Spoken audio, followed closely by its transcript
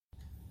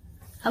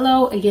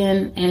Hello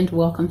again and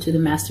welcome to the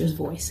Master's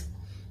Voice.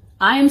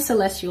 I am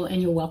Celestial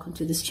and you're welcome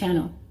to this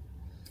channel.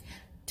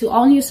 To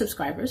all new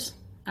subscribers,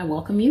 I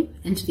welcome you,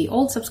 and to the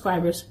old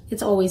subscribers,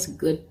 it's always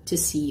good to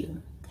see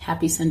you.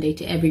 Happy Sunday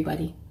to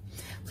everybody.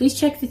 Please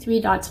check the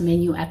 3 dots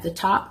menu at the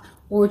top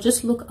or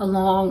just look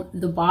along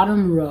the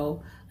bottom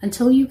row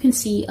until you can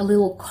see a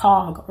little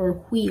cog or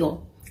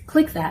wheel.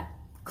 Click that.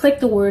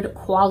 Click the word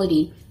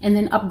quality and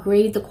then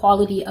upgrade the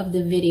quality of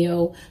the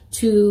video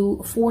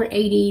to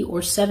 480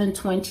 or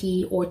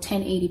 720 or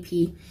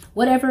 1080p,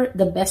 whatever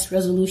the best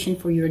resolution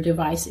for your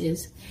device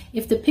is.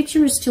 If the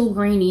picture is still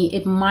grainy,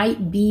 it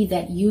might be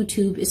that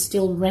YouTube is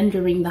still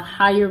rendering the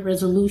higher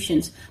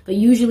resolutions, but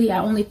usually I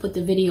only put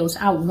the videos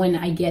out when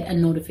I get a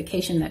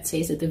notification that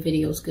says that the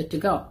video is good to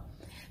go.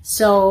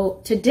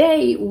 So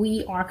today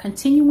we are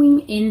continuing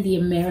in the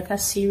America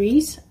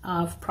series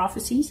of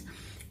prophecies,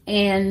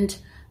 and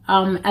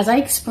as I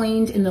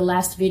explained in the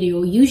last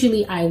video,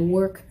 usually I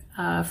work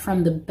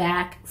from the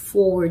back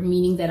forward,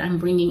 meaning that I'm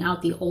bringing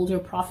out the older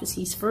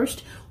prophecies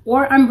first,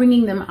 or I'm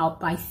bringing them out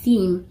by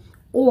theme,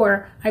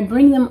 or I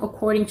bring them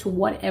according to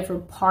whatever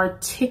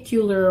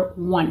particular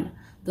one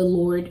the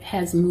Lord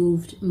has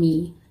moved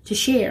me to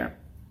share.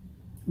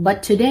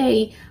 But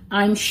today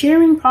I'm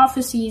sharing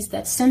prophecies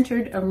that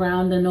centered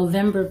around the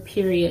November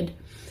period.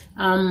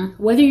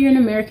 Whether you're an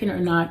American or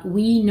not,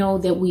 we know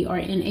that we are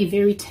in a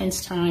very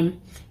tense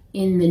time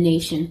in the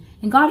nation.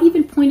 And God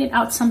even pointed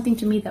out something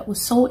to me that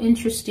was so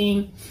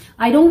interesting.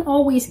 I don't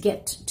always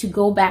get to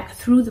go back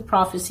through the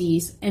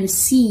prophecies and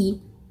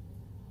see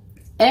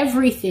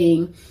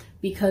everything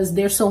because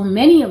there's so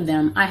many of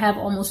them. I have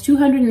almost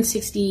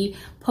 260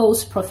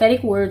 post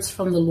prophetic words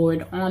from the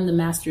Lord on the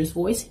Master's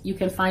Voice. You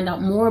can find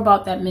out more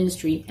about that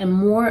ministry and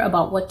more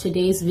about what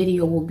today's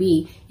video will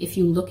be if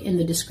you look in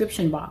the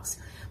description box.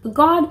 But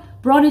God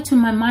brought it to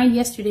my mind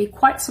yesterday,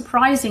 quite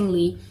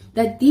surprisingly,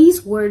 that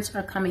these words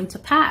are coming to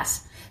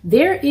pass.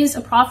 There is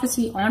a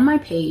prophecy on my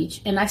page,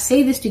 and I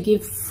say this to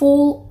give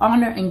full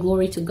honor and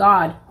glory to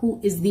God, who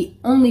is the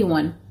only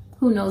one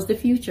who knows the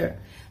future.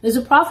 There's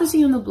a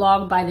prophecy on the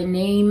blog by the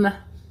name,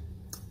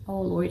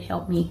 oh Lord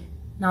help me,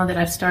 now that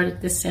I've started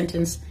this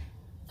sentence,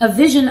 A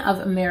Vision of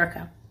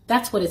America.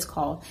 That's what it's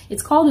called.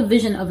 It's called A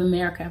Vision of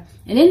America.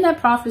 And in that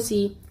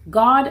prophecy,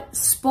 God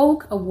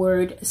spoke a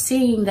word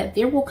saying that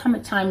there will come a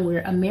time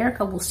where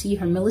America will see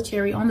her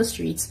military on the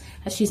streets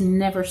as she's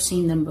never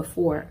seen them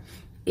before.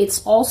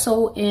 It's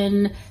also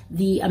in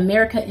the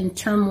America in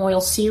Turmoil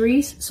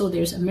series. So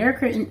there's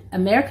America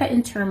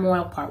in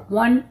Turmoil part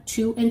 1,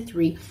 2, and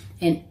 3.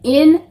 And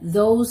in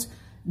those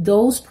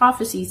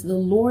prophecies, the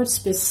Lord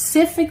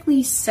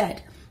specifically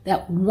said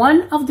that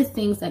one of the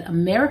things that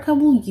America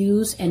will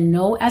use and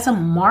know as a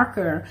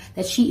marker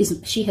that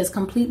she has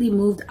completely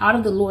moved out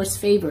of the Lord's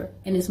favor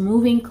and is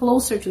moving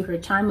closer to her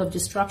time of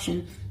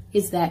destruction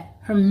is that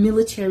her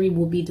military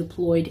will be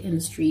deployed in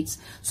the streets.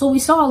 So we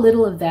saw a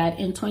little of that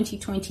in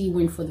 2020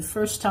 when for the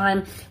first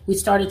time we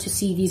started to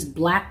see these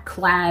black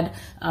clad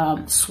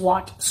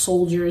SWAT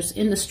soldiers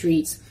in the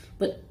streets.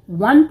 But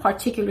one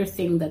particular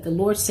thing that the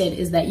Lord said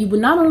is that you would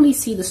not only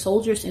see the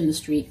soldiers in the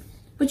street,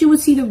 but you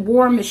would see the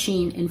war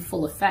machine in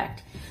full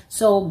effect.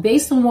 So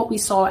based on what we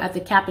saw at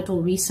the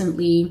Capitol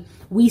recently,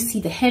 we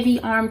see the heavy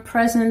armed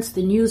presence.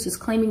 The news is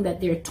claiming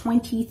that there are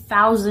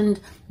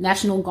 20,000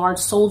 National Guard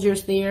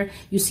soldiers there.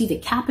 You see the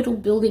Capitol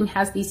building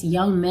has these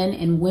young men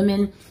and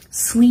women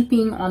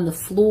sleeping on the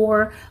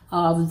floor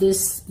of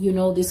this,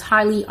 this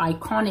highly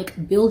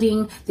iconic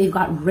building. They've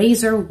got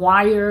razor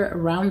wire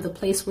around the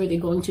place where they're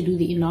going to do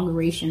the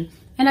inauguration.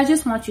 And I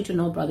just want you to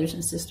know, brothers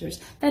and sisters,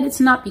 that it's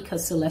not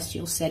because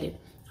Celestial said it.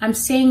 I'm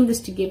saying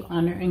this to give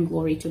honor and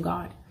glory to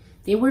God.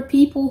 There were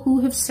people who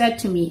have said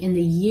to me in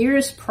the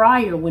years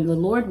prior when the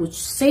Lord would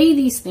say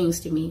these things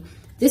to me,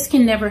 this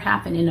can never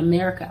happen in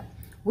America.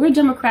 We're a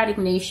democratic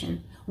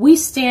nation. We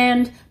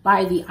stand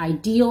by the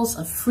ideals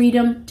of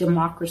freedom,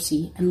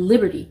 democracy, and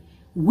liberty.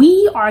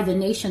 We are the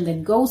nation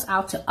that goes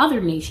out to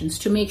other nations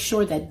to make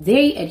sure that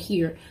they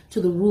adhere to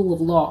the rule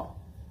of law.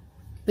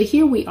 But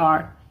here we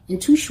are in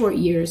 2 short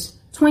years,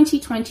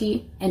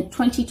 2020 and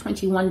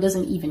 2021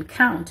 doesn't even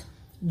count.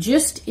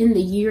 Just in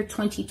the year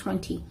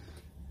 2020,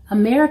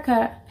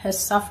 America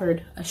has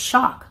suffered a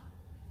shock.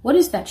 What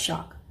is that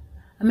shock?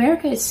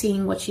 America is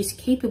seeing what she's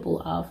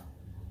capable of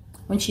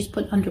when she's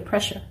put under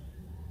pressure.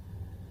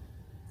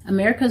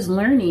 America is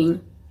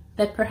learning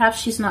that perhaps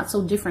she's not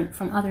so different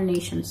from other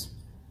nations.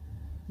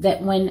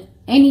 That when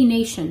any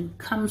nation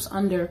comes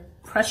under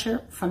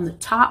pressure from the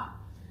top,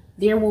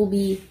 there will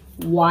be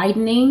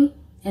widening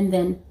and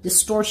then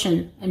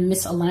distortion and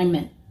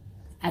misalignment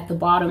at the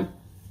bottom.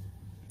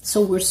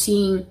 So we're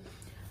seeing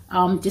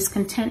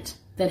discontent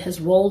that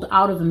has rolled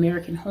out of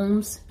American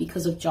homes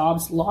because of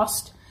jobs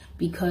lost,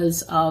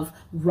 because of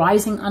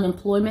rising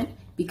unemployment,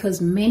 because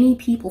many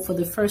people for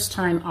the first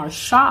time are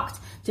shocked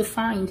to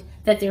find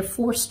that they're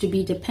forced to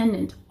be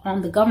dependent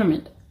on the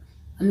government.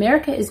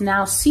 America is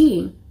now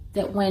seeing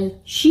that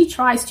when she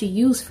tries to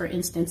use, for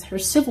instance, her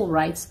civil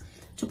rights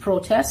to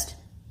protest,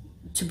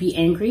 to be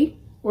angry,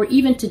 or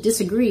even to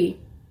disagree,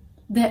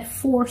 that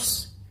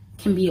force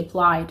can be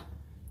applied.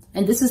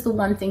 And this is the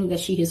one thing that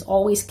she has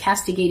always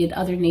castigated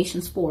other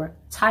nations for.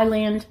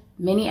 Thailand,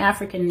 many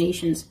African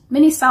nations,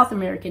 many South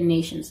American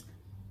nations,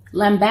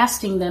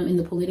 lambasting them in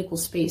the political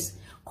space,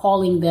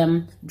 calling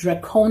them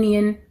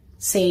draconian,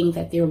 saying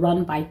that they're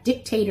run by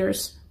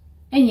dictators.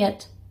 And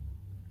yet,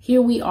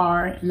 here we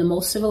are in the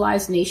most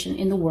civilized nation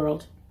in the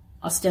world,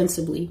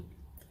 ostensibly,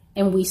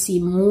 and we see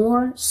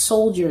more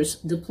soldiers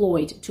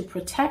deployed to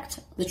protect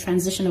the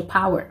transition of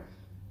power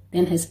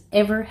than has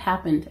ever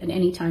happened at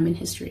any time in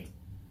history.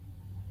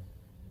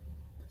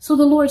 So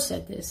the Lord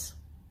said this: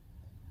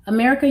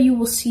 America, you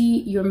will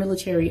see your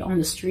military on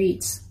the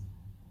streets.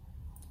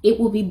 It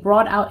will be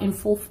brought out in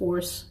full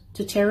force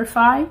to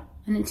terrify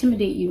and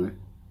intimidate you.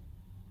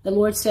 The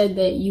Lord said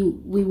that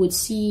we would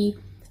see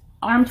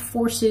armed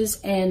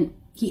forces, and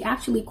he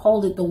actually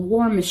called it the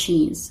war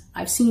machines.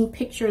 I've seen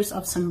pictures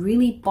of some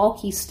really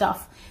bulky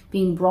stuff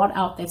being brought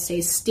out that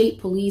says State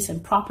Police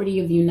and Property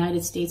of the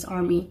United States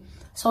Army.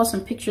 Saw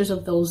some pictures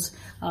of those,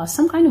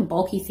 some kind of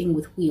bulky thing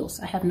with wheels.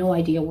 I have no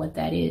idea what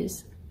that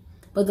is.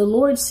 But the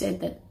Lord said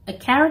that a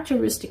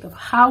characteristic of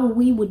how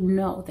we would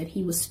know that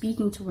he was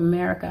speaking to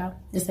America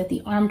is that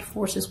the armed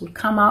forces would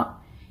come out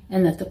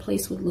and that the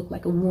place would look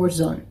like a war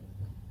zone.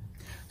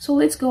 So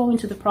let's go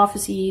into the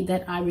prophecy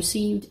that I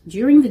received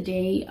during the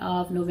day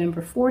of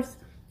November 4th.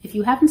 If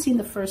you haven't seen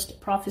the first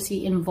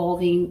prophecy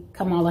involving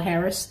Kamala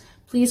Harris,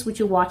 please would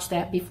you watch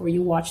that before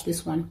you watch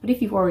this one. But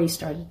if you've already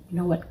started, you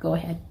know what, go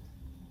ahead.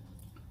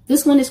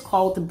 This one is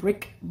called the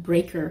Brick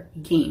Breaker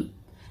Game.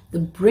 The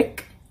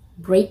Brick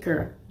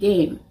Breaker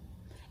Game.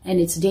 And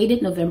it's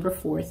dated November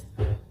 4th,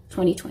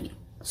 2020.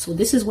 So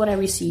this is what I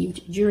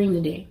received during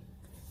the day.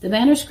 The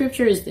banner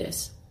scripture is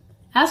this: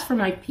 As for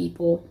my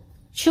people,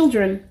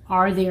 children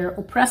are their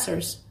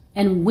oppressors,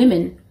 and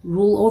women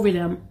rule over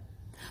them.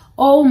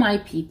 O my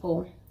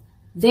people,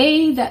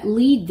 they that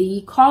lead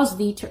thee cause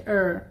thee to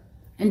err,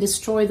 and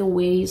destroy the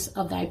ways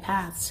of thy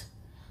paths.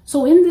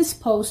 So in this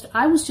post,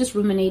 I was just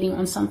ruminating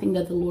on something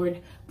that the Lord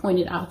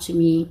pointed out to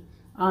me.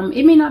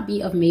 It may not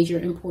be of major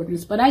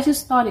importance, but I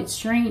just thought it's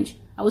strange.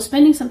 I was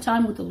spending some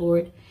time with the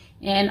Lord,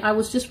 and I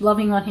was just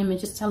loving on him and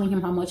just telling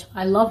him how much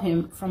I love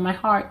him from my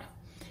heart.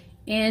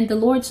 And the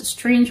Lord's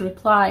strange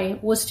reply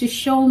was to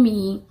show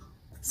me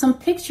some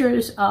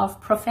pictures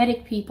of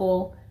prophetic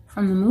people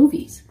from the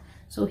movies.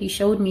 So he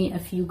showed me a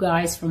few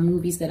guys from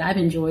movies that I've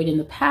enjoyed in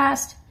the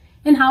past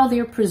and how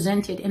they're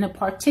presented in a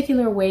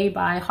particular way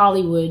by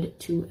Hollywood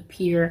to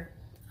appear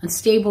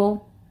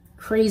unstable,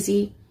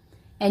 crazy.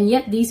 And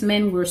yet these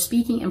men were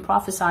speaking and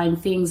prophesying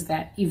things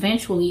that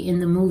eventually in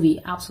the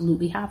movie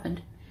absolutely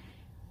happened.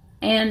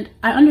 And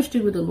I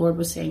understood what the Lord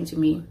was saying to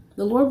me.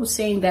 The Lord was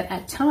saying that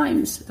at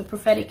times the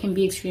prophetic can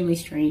be extremely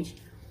strange.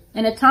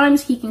 And at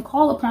times he can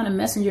call upon a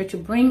messenger to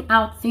bring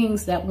out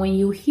things that when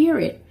you hear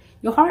it,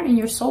 your heart and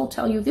your soul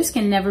tell you this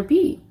can never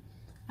be.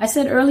 I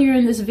said earlier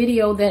in this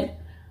video that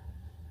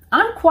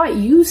I'm quite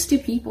used to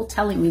people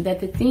telling me that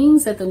the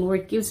things that the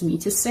Lord gives me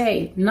to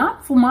say,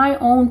 not for my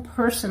own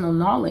personal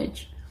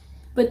knowledge,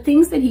 but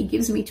things that he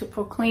gives me to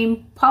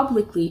proclaim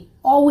publicly,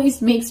 always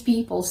makes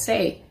people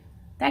say,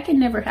 that can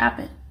never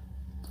happen.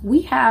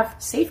 We have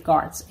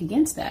safeguards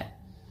against that.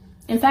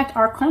 In fact,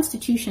 our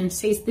Constitution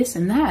says this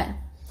and that.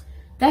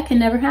 That can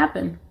never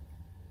happen.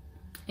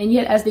 And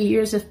yet, as the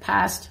years have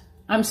passed,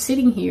 I'm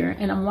sitting here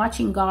and I'm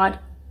watching God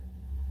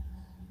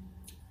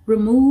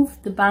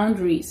remove the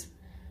boundaries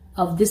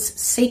of this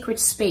sacred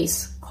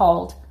space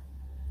called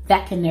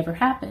that can never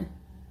happen.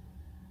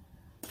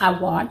 I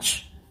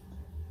watch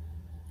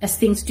as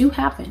things do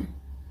happen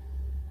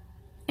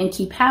and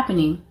keep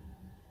happening,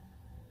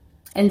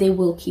 and they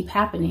will keep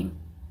happening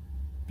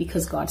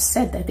because God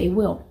said that they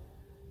will.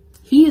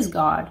 He is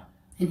God,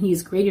 and he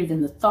is greater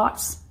than the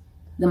thoughts,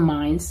 the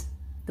minds,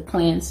 the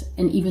plans,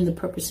 and even the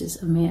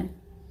purposes of man.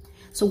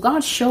 So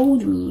God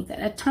showed me that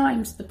at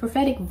times the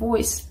prophetic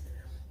voice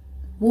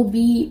will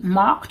be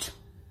mocked,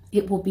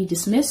 it will be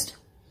dismissed,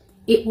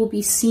 it will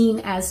be seen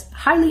as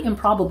highly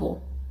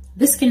improbable.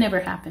 This can never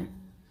happen.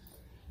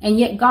 And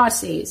yet God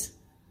says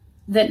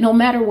that no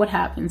matter what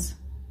happens,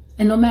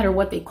 and no matter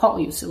what they call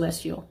you,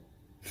 Celestial,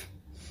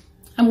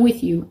 I'm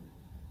with you.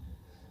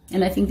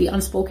 And I think the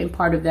unspoken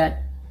part of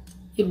that,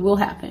 it will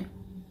happen.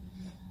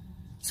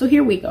 So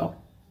here we go.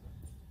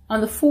 On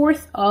the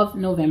 4th of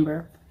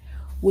November,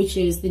 which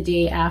is the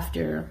day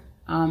after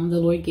the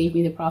Lord gave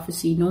me the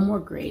prophecy, no more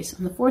grace.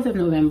 On the 4th of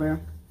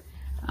November,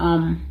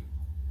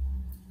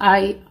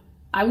 I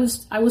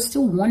was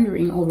still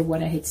wondering over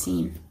what I had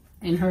seen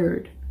and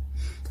heard.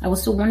 I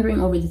was still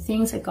wondering over the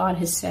things that God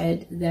has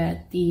said,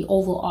 that the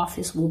Oval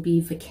Office will be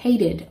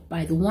vacated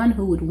by the one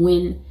who would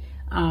win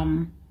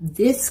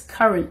this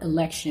current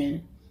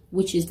election,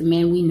 which is the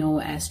man we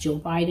know as Joe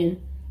Biden.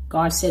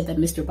 God said that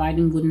Mr.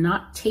 Biden would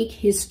not take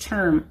his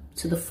term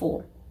to the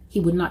full. He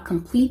would not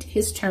complete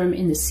his term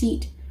in the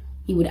seat.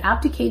 He would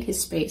abdicate his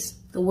space.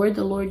 The word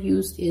the Lord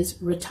used is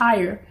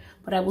retire,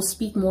 but I will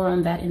speak more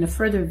on that in a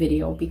further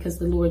video because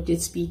the Lord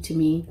did speak to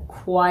me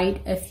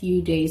quite a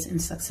few days in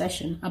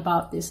succession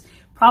about this,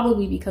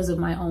 probably because of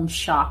my own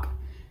shock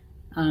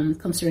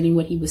concerning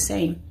what he was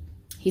saying.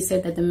 He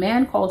said that the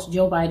man called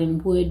Joe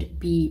Biden would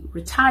be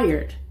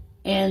retired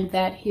and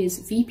that his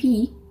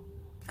VP,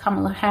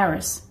 Kamala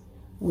Harris,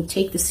 would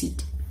take the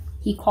seat.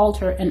 He called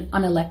her an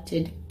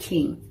unelected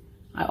king.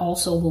 I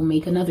also will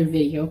make another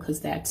video because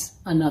that's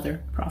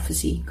another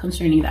prophecy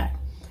concerning that.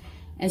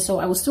 And so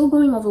I was still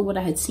going over what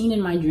I had seen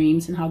in my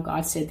dreams and how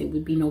God said there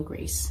would be no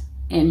grace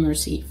and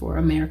mercy for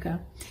America.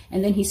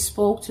 And then he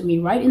spoke to me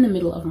right in the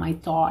middle of my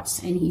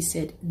thoughts. And he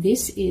said,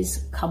 this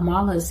is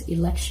Kamala's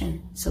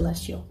election,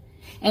 Celestial.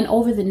 And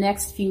over the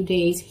next few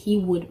days, he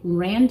would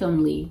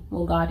randomly,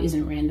 well, God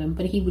isn't random,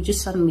 but he would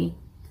just suddenly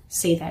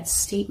say that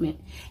statement.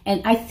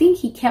 And I think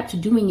he kept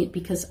doing it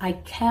because I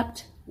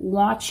kept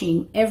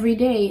watching every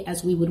day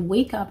as we would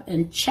wake up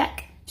and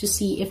check to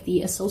see if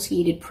the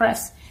Associated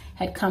Press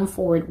had come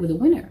forward with a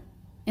winner.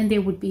 And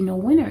there would be no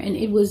winner. And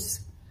it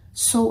was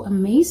so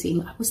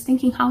amazing. I was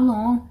thinking, how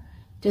long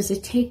does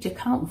it take to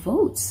count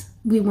votes?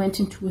 We went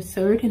into a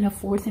third and a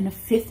fourth and a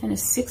fifth and a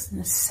sixth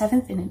and a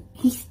seventh and an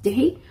eighth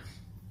day.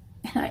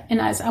 And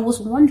as I was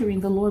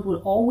wondering, the Lord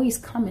would always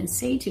come and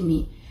say to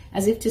me,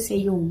 as if to say,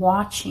 you're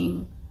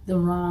watching the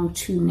wrong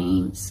two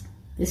names.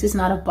 This is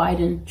not a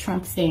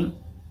Biden-Trump thing.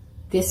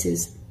 This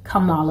is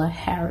Kamala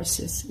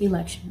Harris's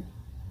election.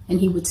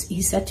 And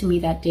he said to me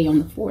that day on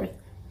the 4th,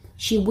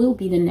 she will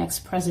be the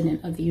next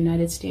president of the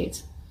United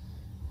States.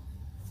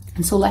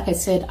 And so, like I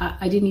said,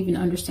 I didn't even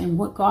understand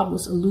what God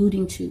was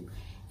alluding to.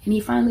 And he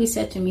finally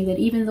said to me that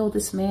even though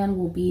this man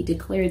will be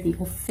declared the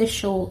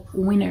official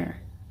winner,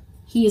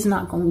 he is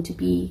not going to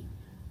be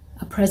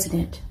a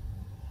president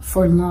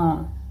for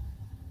long.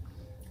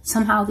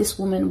 Somehow this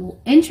woman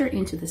will enter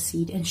into the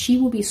seat and she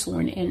will be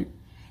sworn in.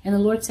 And the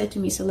Lord said to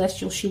me,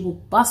 Celestial, she will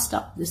bust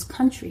up this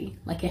country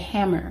like a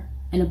hammer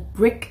in a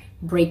brick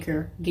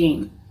breaker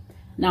game.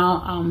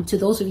 Now, to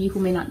those of you who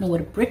may not know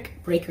what a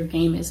brick breaker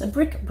game is, a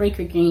brick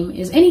breaker game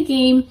is any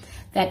game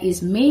that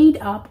is made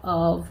up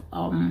of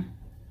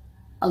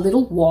a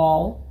little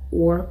wall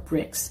or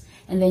bricks.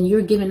 And then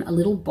you're given a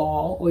little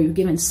ball or you're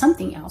given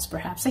something else,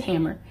 perhaps a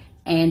hammer.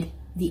 And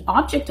the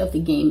object of the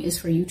game is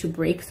for you to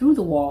break through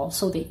the wall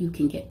so that you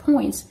can get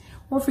points,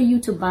 or for you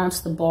to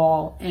bounce the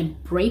ball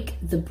and break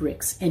the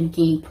bricks and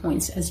gain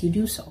points as you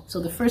do so.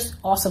 So the first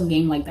awesome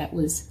game like that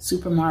was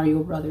Super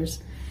Mario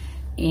Brothers.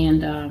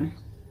 And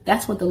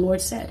that's what the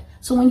Lord said.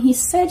 So when he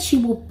said she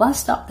will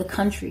bust up the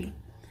country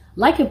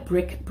like a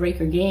brick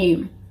breaker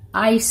game,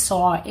 I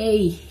saw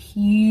a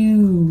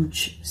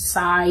huge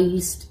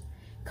sized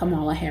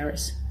Kamala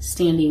Harris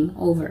standing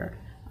over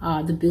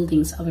the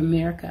buildings of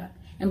America.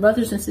 And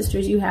brothers and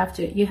sisters, you have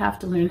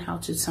to learn how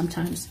to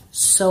sometimes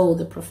sew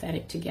the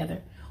prophetic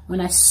together. When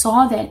I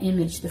saw that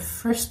image, the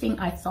first thing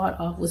I thought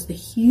of was the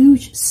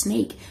huge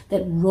snake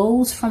that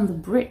rose from the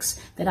bricks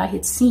that I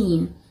had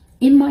seen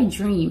in my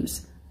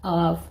dreams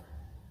of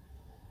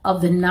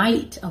the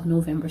night of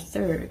November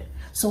 3rd.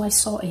 So I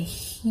saw a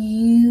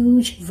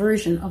huge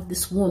version of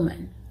this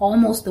woman,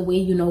 almost the way,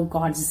 you know,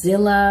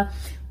 Godzilla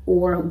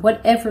or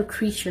whatever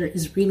creature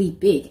is really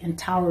big and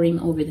towering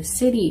over the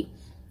city.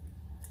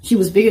 She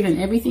was bigger than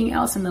everything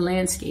else in the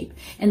landscape.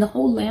 And the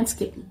whole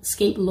landscape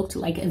looked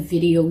like a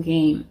video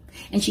game.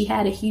 And she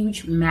had a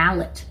huge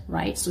mallet,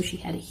 right? So she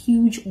had a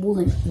huge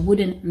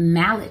wooden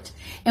mallet.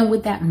 And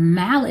with that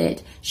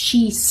mallet,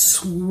 she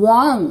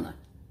swung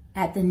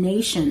at the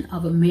nation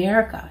of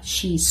America.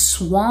 She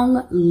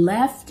swung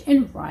left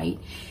and right,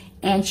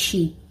 and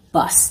she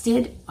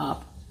busted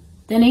up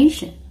the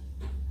nation.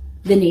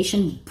 The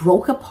nation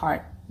broke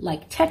apart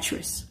like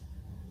Tetris.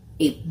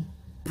 It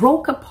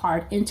broke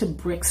apart into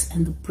bricks,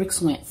 and the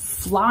bricks went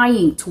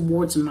flying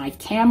towards my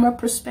camera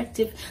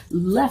perspective,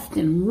 left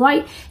and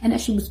right. And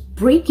as she was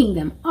breaking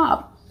them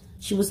up,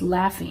 she was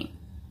laughing.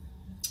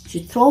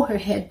 She'd throw her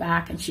head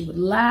back and she would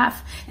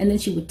laugh, and then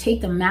she would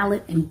take the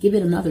mallet and give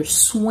it another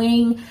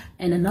swing,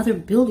 and another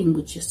building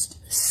would just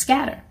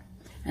scatter.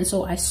 And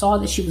so I saw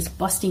that she was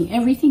busting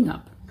everything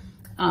up.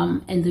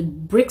 And the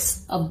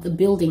bricks of the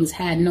buildings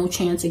had no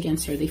chance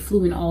against her. They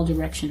flew in all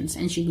directions,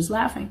 and she was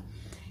laughing.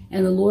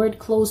 And the Lord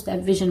closed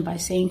that vision by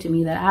saying to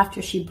me that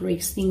after she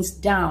breaks things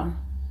down,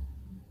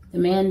 the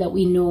man that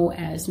we know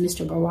as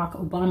Mr. Barack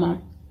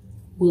Obama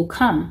will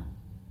come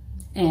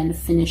and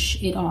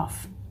finish it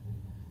off.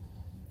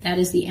 That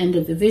is the end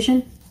of the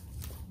vision,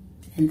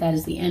 and that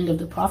is the end of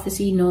the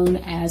prophecy known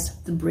as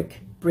the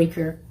brick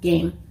breaker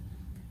game.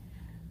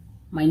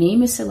 My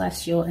name is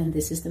Celestial, and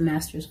this is the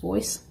Master's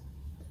Voice.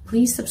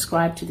 Please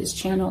subscribe to this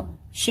channel.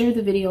 Share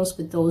the videos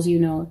with those you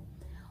know.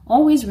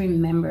 Always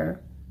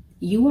remember,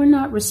 you are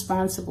not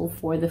responsible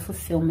for the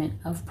fulfillment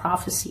of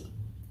prophecy.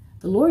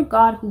 The Lord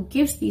God who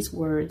gives these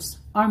words,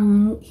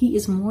 he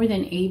is more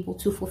than able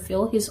to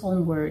fulfill his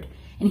own word,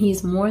 and he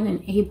is more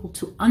than able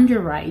to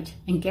underwrite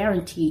and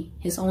guarantee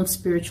his own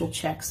spiritual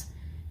checks.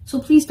 So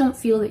please don't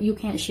feel that you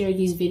can't share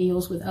these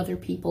videos with other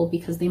people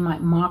because they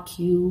might mock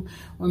you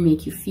or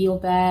make you feel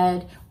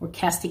bad or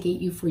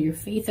castigate you for your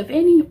faith of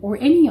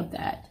any of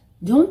that.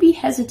 Don't be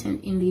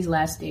hesitant in these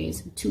last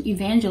days to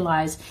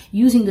evangelize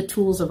using the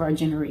tools of our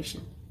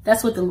generation.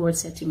 That's what the Lord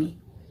said to me.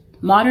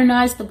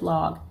 Modernize the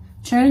blog,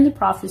 turn the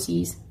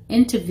prophecies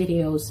into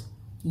videos,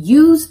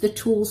 Use the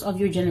tools of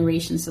your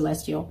generation,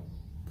 Celestial,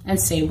 and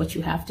say what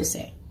you have to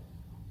say.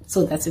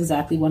 So that's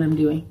exactly what I'm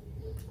doing.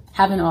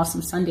 Have an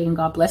awesome Sunday, and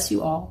God bless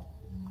you all.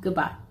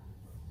 Goodbye.